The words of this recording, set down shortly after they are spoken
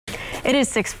It is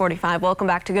 6:45. Welcome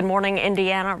back to Good Morning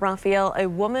Indiana. Raphael, a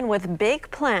woman with big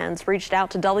plans reached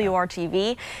out to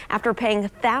WRTV after paying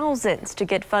thousands to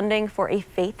get funding for a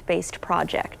faith-based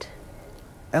project.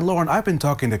 And Lauren, I've been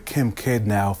talking to Kim Kidd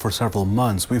now for several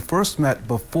months. We first met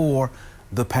before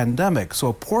the pandemic, so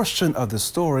a portion of the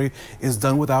story is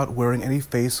done without wearing any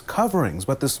face coverings.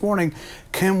 But this morning,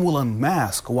 Kim will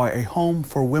unmask why a home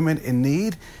for women in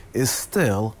need is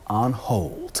still on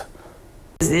hold.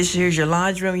 Here's your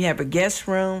laundry room, you have a guest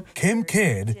room. Kim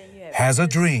Kidd has a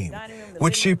dream,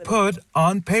 which she put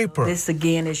on paper. This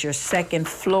again is your second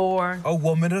floor. A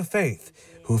woman of faith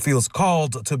who feels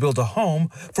called to build a home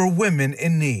for women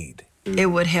in need.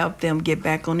 It would help them get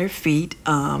back on their feet.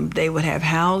 They would have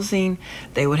housing,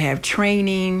 they would have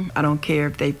training. I don't care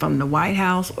if they from the White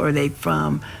House or they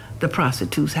from the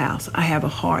prostitute's house. I have a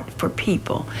heart for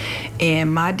people,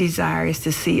 and my desire is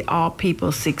to see all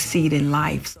people succeed in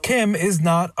life. Kim is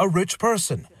not a rich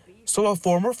person, so a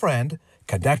former friend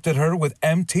connected her with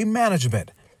MT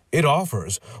Management. It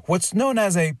offers what's known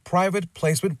as a private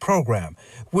placement program,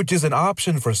 which is an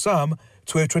option for some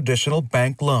to a traditional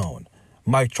bank loan.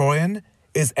 Mike Troyan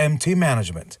is MT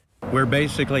Management. We're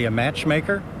basically a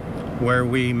matchmaker where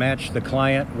we match the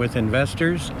client with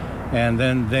investors, and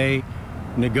then they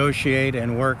negotiate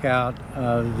and work out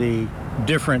the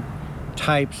different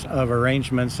types of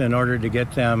arrangements in order to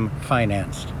get them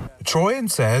financed.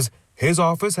 Troyan says his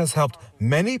office has helped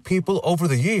many people over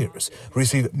the years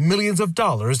receive millions of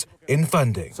dollars in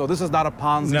funding. So this is not a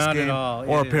Ponzi Not scheme at all.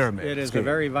 or a pyramid. It is a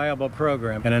very viable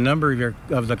program, and a number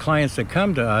of the clients that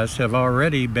come to us have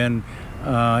already been,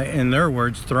 in their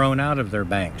words, thrown out of their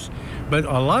banks. But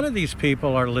a lot of these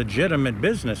people are legitimate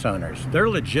business owners. They're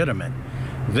legitimate.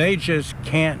 They just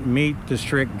can't meet the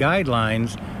strict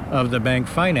guidelines of the bank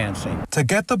financing. To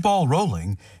get the ball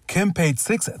rolling, Kim paid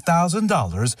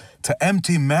 $6,000 to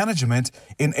MT Management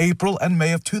in April and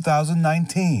May of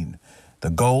 2019. The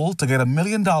goal, to get $1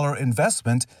 million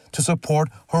investment to support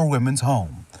her women's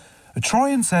home.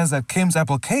 Troyan says that Kim's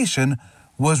application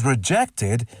was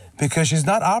rejected because she's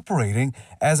not operating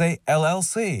as a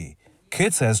LLC.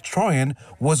 Kidd says Troyan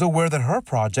was aware that her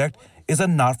project is a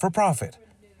not-for-profit.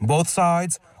 Both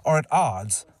sides are at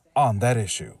odds on that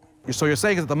issue. So you're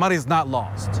saying that the money is not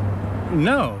lost?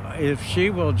 No, if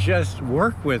she will just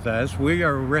work with us, we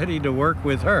are ready to work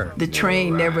with her. The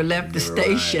train never left the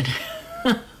station.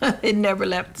 It never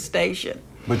left the station.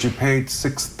 But you paid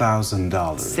 $6,000.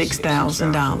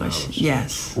 $6,000,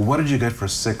 yes. What did you get for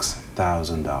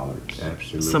 $6,000?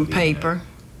 Absolutely. Some paper,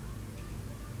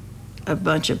 a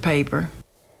bunch of paper.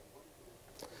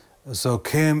 So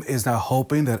Kim is now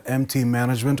hoping that MT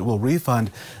Management will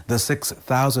refund the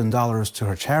 $6,000 to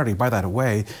her charity. By that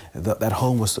way, that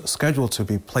home was scheduled to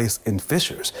be placed in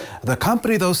Fishers. The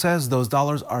company, though, says those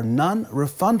dollars are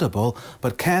non-refundable,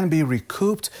 but can be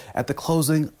recouped at the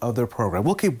closing of their program.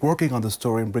 We'll keep working on the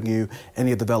story and bring you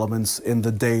any developments in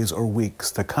the days or weeks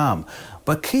to come.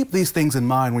 But keep these things in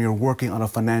mind when you're working on a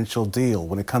financial deal,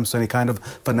 when it comes to any kind of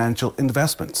financial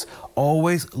investments.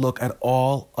 Always look at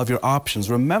all of your options.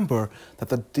 Remember that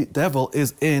the devil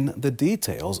is in the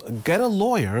details. Get a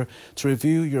lawyer to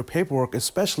review your paperwork,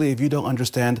 especially if you don't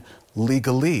understand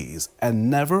legalese, and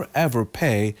never, ever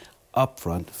pay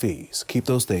upfront fees. Keep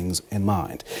those things in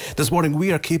mind. This morning,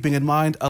 we are keeping in mind